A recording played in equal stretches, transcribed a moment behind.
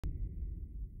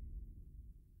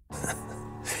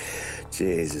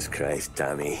Jesus Christ,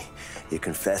 Tommy. You're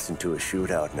confessing to a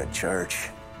shootout in a church.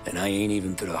 And I ain't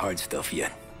even to the hard stuff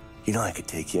yet. You know I could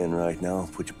take you in right now,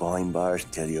 put you behind bars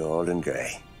until you're old and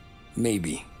grey.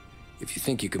 Maybe. If you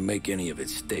think you can make any of it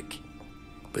stick.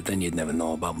 But then you'd never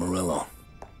know about Morello.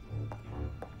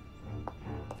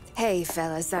 Hey,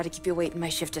 fellas. Sorry to keep you waiting. My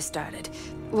shift just started.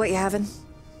 What you having?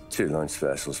 2 lunch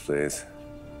specials, please.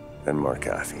 And more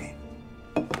coffee.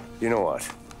 You know what?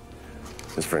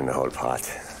 Let's bring the whole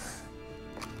pot.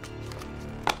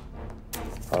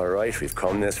 All right, we've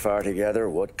come this far together.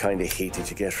 What kind of heat did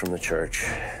you get from the church?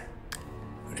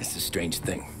 It's a strange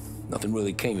thing. Nothing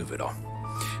really came of it all.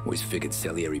 Always figured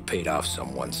Salieri paid off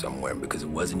someone somewhere because it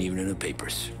wasn't even in the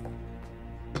papers.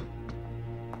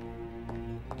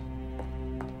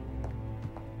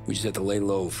 We just had to lay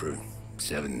low for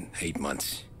 7, 8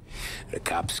 months. The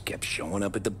cops kept showing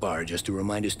up at the bar just to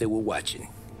remind us they were watching.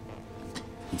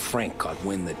 And Frank caught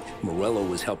wind that Morello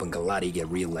was helping Galati get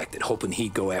reelected, hoping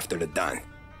he'd go after the Don.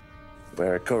 Well,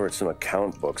 I recovered some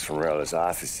account books from Morello's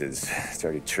offices.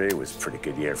 33 was a pretty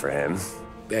good year for him.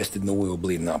 Bastard knew we were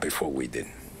bleeding out before we did.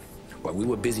 While we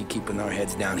were busy keeping our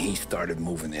heads down, he started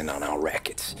moving in on our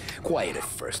rackets. Quiet at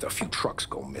first, a few trucks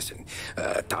go missing.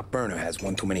 Top burner has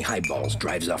one too many highballs,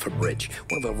 drives off a bridge.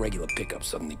 One of our regular pickups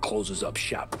suddenly closes up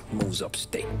shop, moves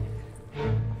upstate.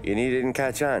 You didn't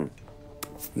catch on?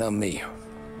 Not me.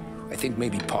 I think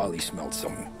maybe Paulie smelled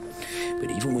something. But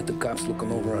even with the cops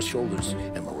looking over our shoulders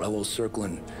and Morello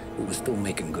circling, we were still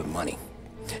making good money.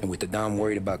 And with the Don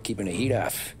worried about keeping the heat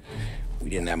off, we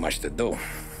didn't have much to do.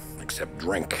 Except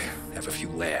drink, have a few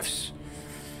laughs.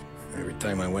 Every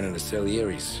time I went into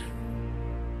Salieri's,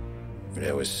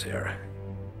 there was Sarah.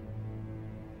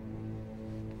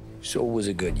 So it was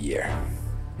a good year.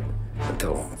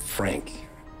 Until Frank.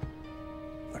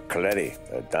 Coletti,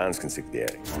 Don's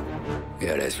consigliere.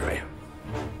 Yeah, that's right.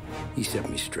 He set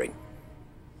me straight.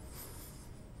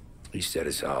 He set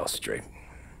us all straight.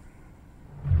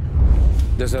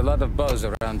 There's a lot of buzz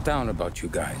around town about you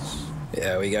guys.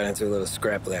 Yeah, we got into a little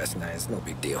scrap last night. It's no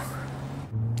big deal.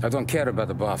 I don't care about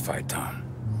the bar fight, Tom.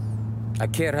 I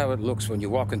care how it looks when you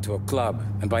walk into a club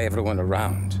and buy everyone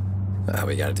around.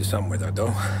 We gotta do something with our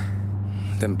dough.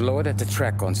 Then blow it at the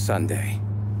track on Sunday.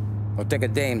 Or take a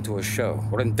dame to a show.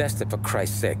 Or invest it, for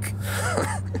Christ's sake.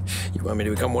 You want me to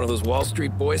become one of those Wall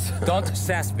Street boys? Don't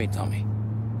sass me, Tommy.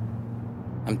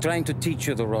 I'm trying to teach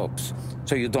you the ropes,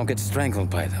 so you don't get strangled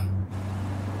by them.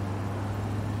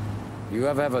 You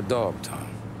ever have a dog, Tom?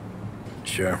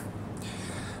 Sure.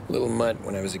 Little mutt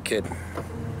when I was a kid.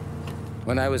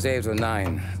 When I was 8 or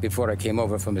 9, before I came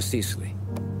over from Sicily,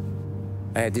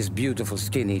 I had this beautiful,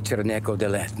 skinny Cerneco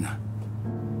dell'Etna.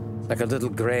 Like a little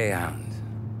greyhound.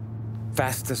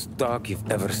 Fastest dog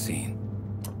you've ever seen.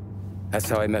 That's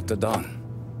how I met the Don.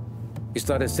 We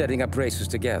started setting up races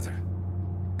together.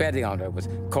 Betting on her with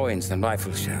coins and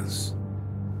rifle shells.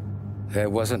 There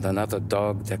wasn't another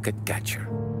dog that could catch her.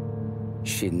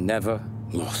 She never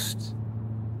lost.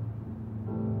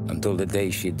 Until the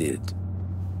day she did.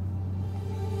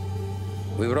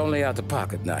 We were only out a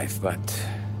pocket knife, but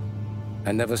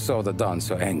I never saw the Don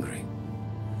so angry.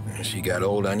 She got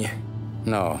old on you?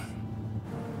 No.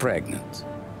 Pregnant.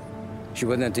 She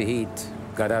went into heat,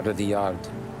 got out of the yard,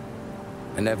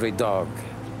 and every dog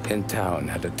in town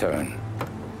had a turn.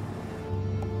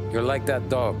 You're like that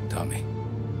dog, Tommy.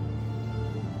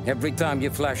 Every time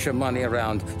you flash your money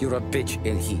around, you're a bitch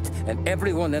in heat, and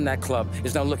everyone in that club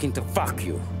is now looking to fuck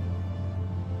you.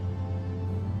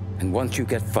 And once you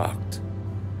get fucked,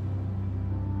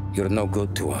 you're no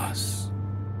good to us.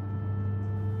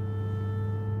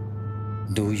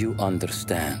 Do you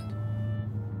understand?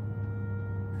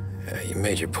 You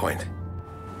made your point.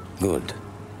 Good.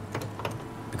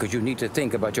 Because you need to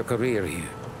think about your career here.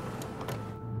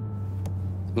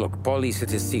 Look, Paulie's at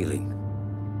his ceiling.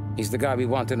 He's the guy we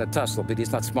want in a tussle, but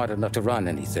he's not smart enough to run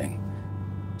anything.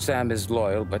 Sam is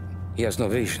loyal, but he has no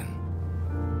vision.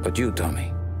 But you,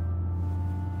 Tommy,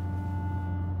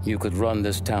 you could run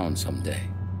this town someday.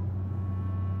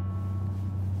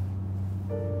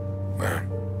 Well,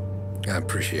 I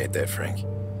appreciate that, Frank.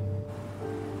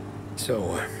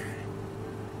 So,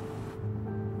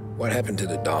 what happened to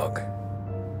the dog?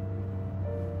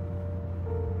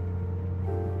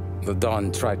 The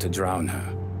Don tried to drown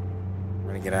her. We're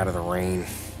gonna get out of the rain.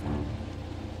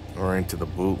 Or into the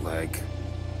bootleg.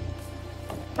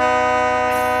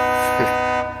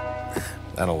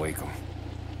 That'll wake him.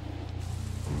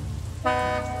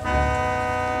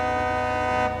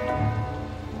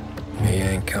 He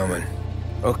ain't coming.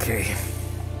 Okay.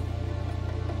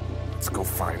 Let's go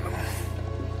find him.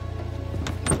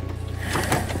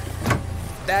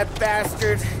 That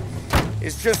bastard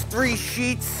It's just 3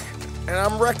 sheets, and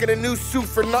I'm wrecking a new suit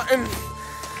for nothing.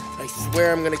 I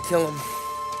swear I'm gonna kill him.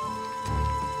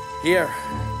 Here,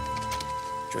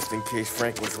 just in case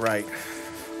Frank was right.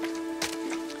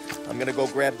 I'm gonna go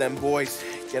grab them boys,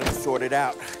 get them sorted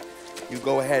out. You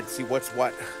go ahead, see what's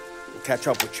what. We'll catch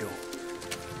up with you.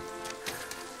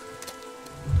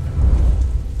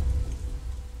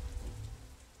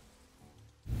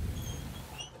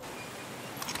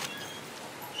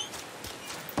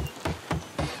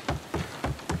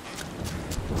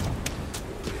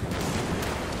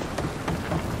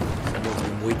 Someone's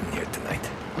been waiting here tonight.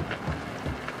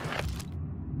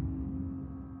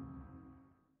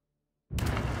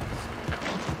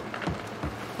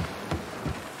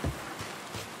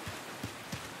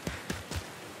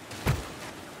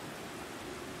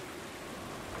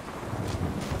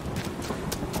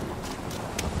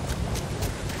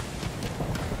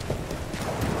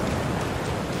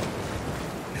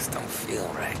 This don't feel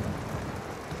right.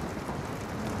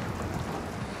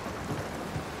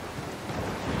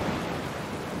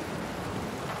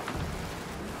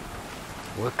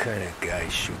 What kind of guy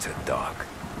shoots a dog?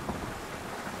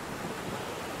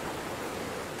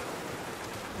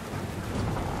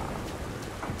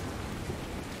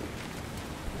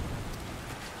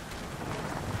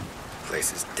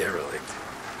 Place is derelict.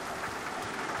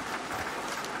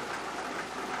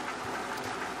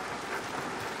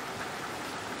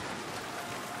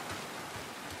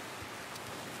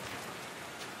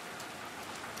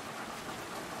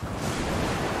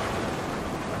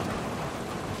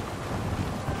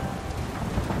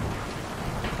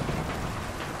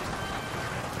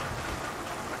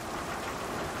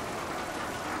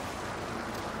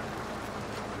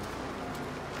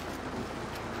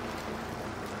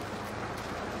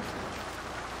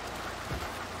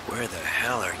 Where the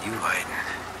hell are you hiding?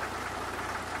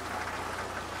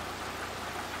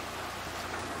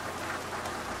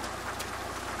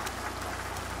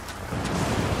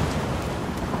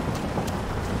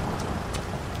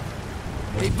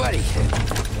 Hey, buddy.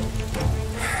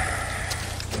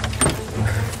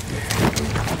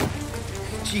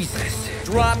 Jesus.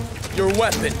 Drop your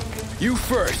weapon. You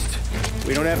first.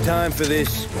 We don't have time for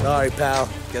this. Sorry, pal.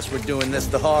 Guess we're doing this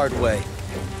the hard way.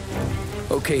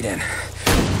 Okay, then.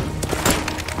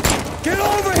 Get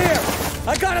over here!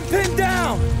 I got him pinned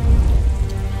down!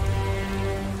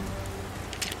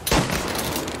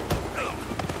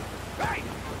 Hey!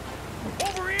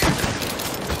 Over here!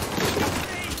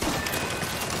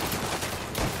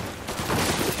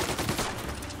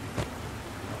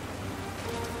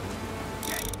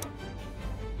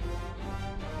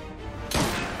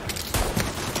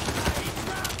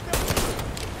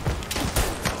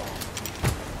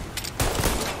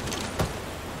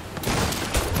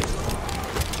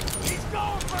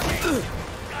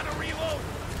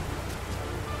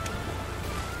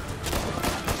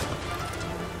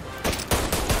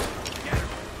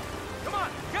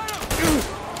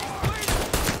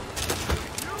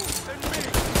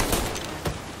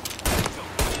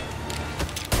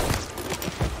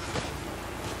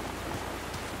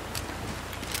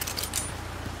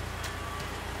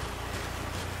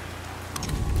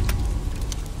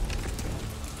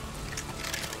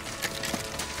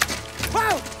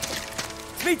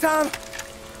 Me, Tom.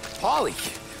 Polly,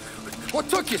 what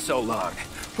took you so long?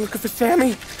 Looking for Sammy.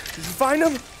 Did you find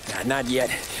him? Nah, not yet.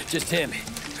 Just him.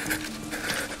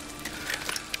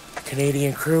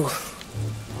 Canadian crew.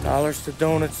 Dollars to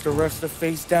donuts, the rest of the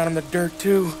face down in the dirt,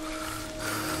 too.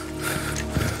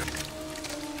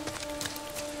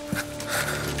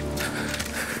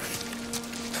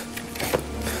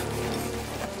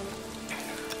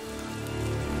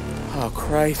 Oh,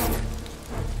 Christ.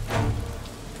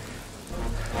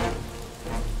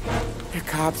 They're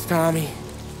cops, Tommy.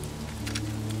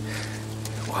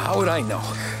 Well, how would I know?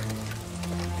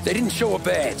 They didn't show a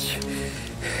badge.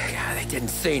 God, they didn't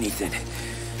say anything.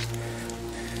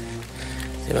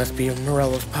 They must be in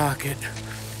Morello's pocket.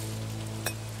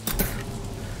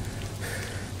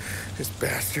 This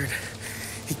bastard.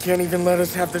 He can't even let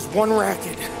us have this one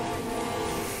racket.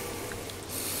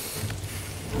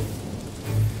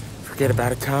 Forget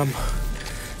about it, Tom.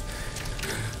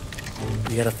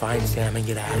 We gotta find Sam and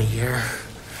get out of here.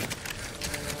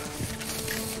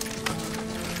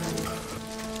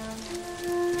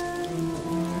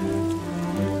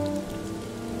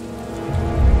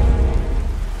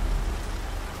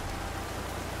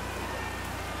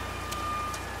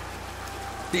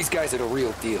 These guys are the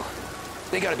real deal.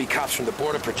 They gotta be cops from the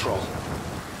Border Patrol.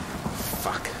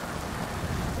 Fuck.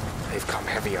 They've come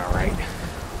heavy, all right.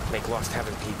 Make Lost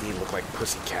Heaven PD look like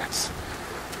pussycats.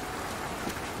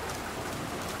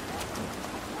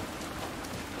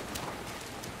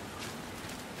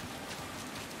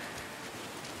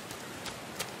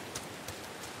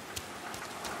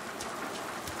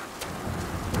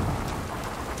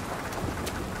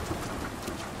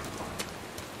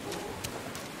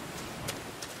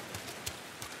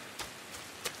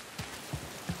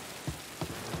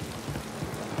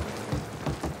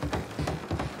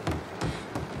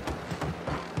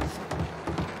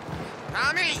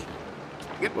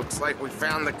 Looks like we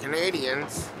found the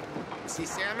Canadians. See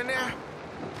Sam in there?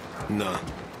 No.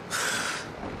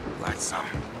 Like some.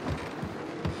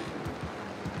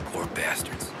 Poor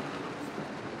bastards.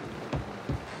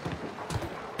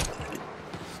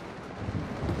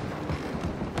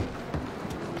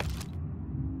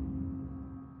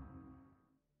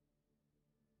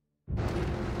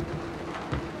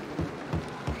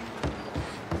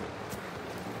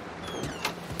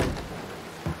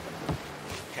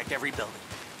 Check every building.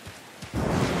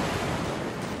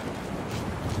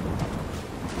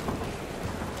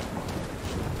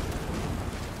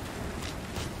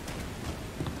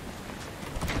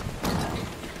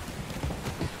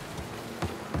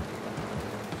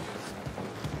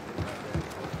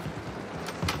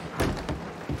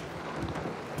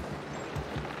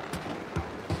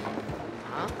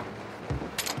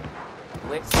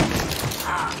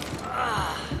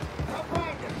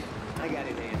 I got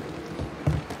it, Andy.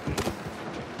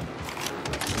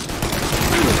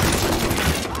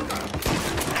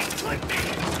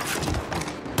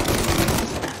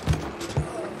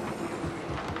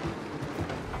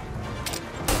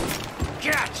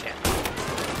 Gotcha!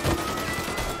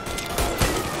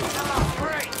 Oh,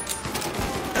 great!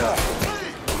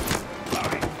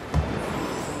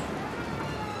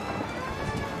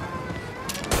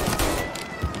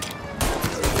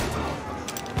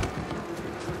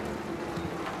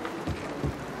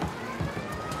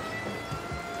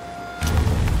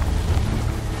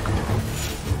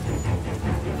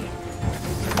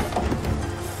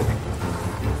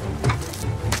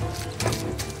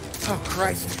 Oh,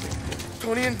 Christ.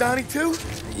 Tony and Donnie, too?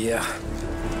 Yeah.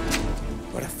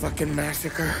 What a fucking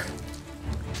massacre.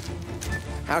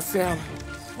 How's Sam?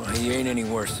 Well, he ain't any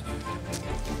worse.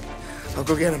 I'll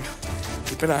go get him.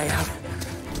 Keep an eye out.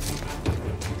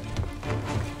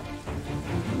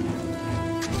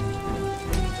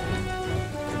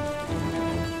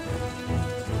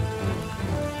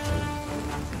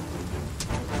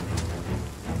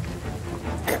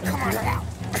 Come on now.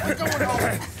 We're going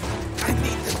home. I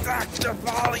need the doctor,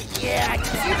 Polly. Yeah,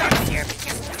 you don't hear me.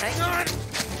 Just hang on.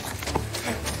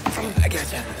 I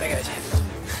got you.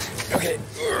 Okay.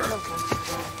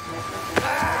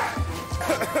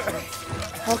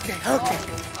 Okay.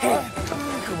 Hey,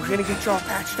 we're gonna get you all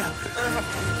patched up.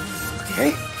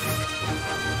 Okay?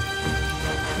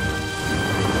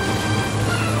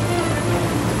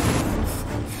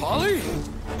 Holly?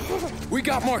 We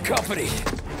got more company.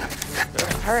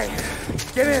 All right,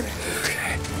 get in.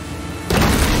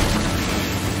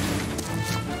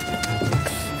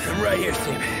 I'm right here,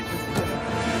 Sam.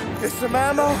 There's some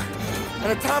ammo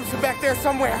and a Thompson back there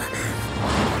somewhere.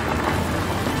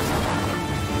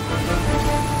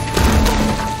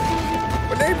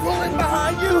 When they pull in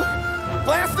behind you,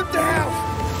 blast them down.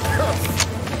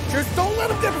 Just don't let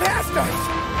them get past us.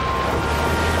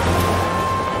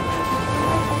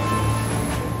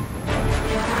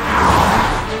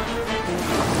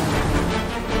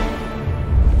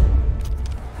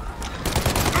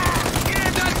 Yeah,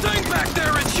 that thing back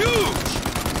there is huge!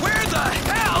 Where the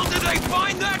hell did they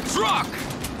find that truck?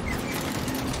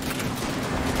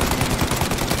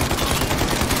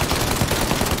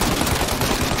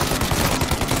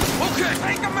 Okay,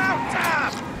 take him out,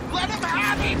 Tom! Let him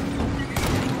have him!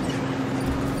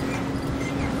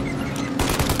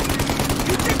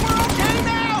 You think we're okay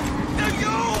now? Do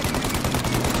you?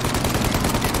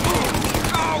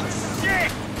 Oh,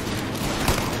 shit!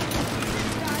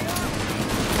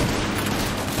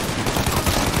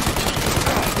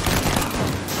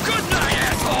 Good night,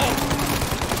 asshole!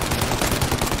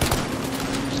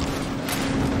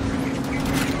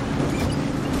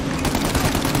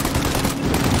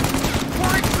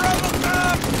 We're in trouble,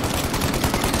 Tom!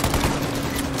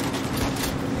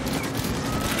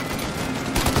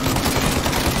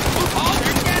 Oh,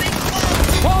 they're getting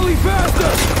close! Holy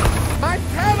bastard! My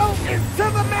pedal is to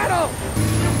the metal.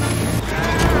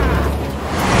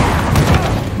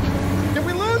 Did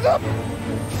we lose them?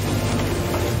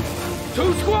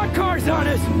 2 squad cars on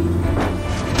us!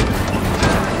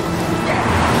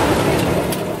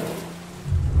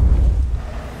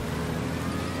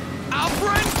 Our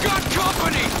friends got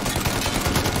company!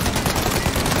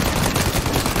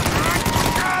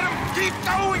 Got him! Keep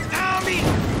going, Tommy!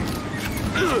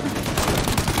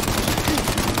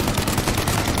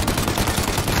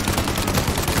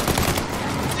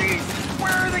 Jesus,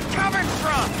 where are they coming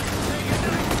from?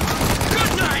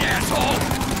 Good night, asshole!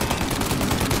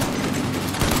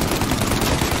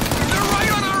 They're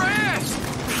right on our ass!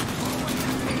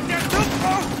 They're too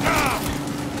close now!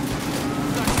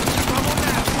 Trouble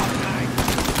now, Hawkeye.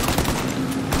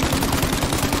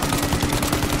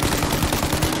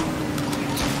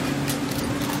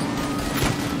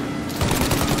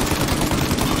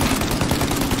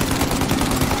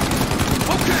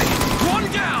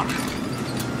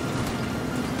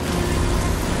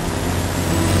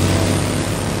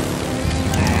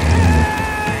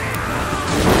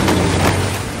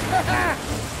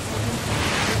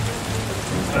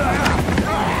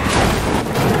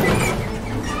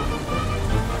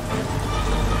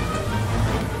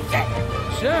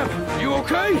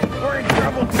 okay? We're in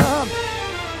trouble, Tom.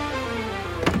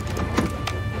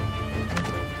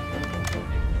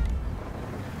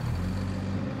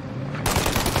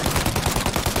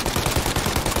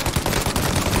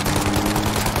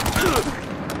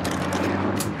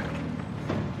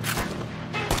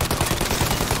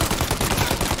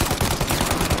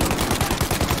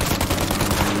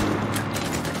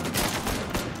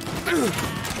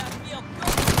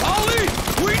 Ollie!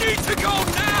 We need to go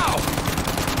now!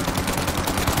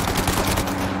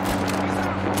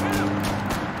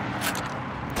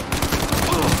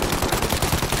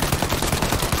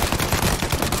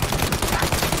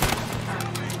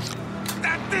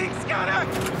 That thing's gonna...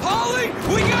 Ollie!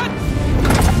 We got...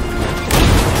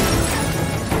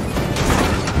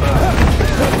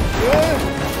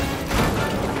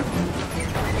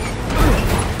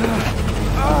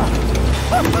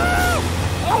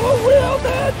 I'm a real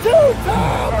man too,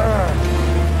 Tom!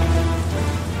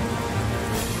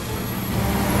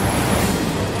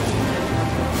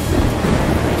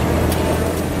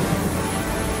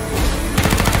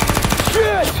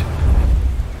 Shit!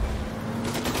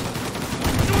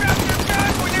 Shoot up your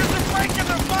gun when there's a break in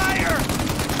the fire!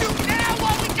 Shoot now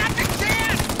while we got the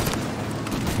chance!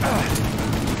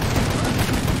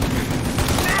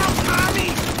 Now, Tommy!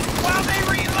 While they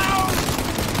reload!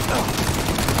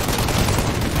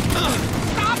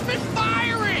 Stop it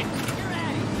firing!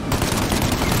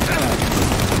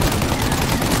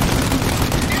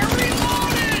 They're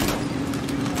reloading!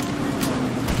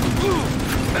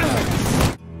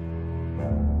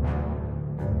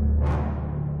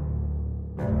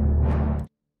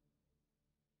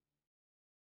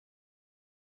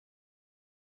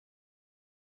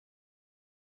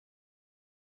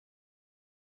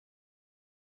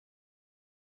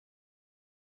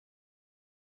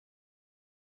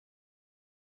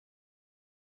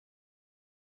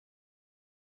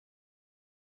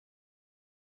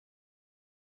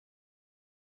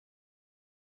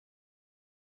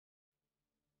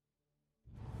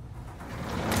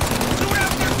 Shoot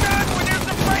out your gun when there's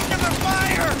a break in the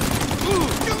fire!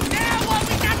 Shoot now while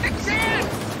we got the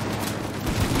chance!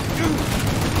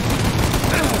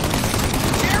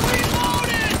 They're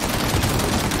reloading!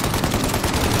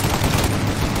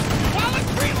 While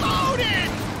it's reloaded!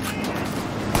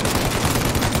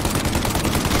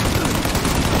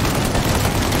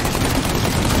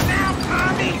 Now,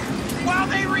 Tommy! While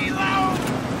they reload!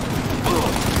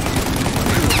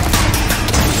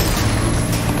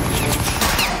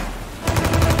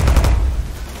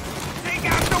 Take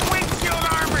out the windshield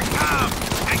armor, Tom!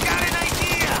 I got an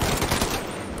idea!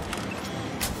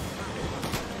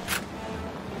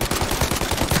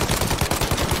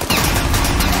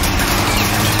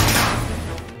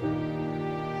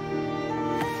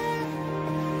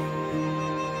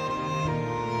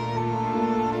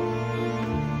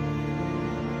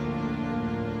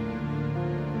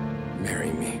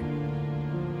 Marry me.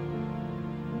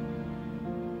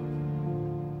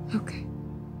 Okay.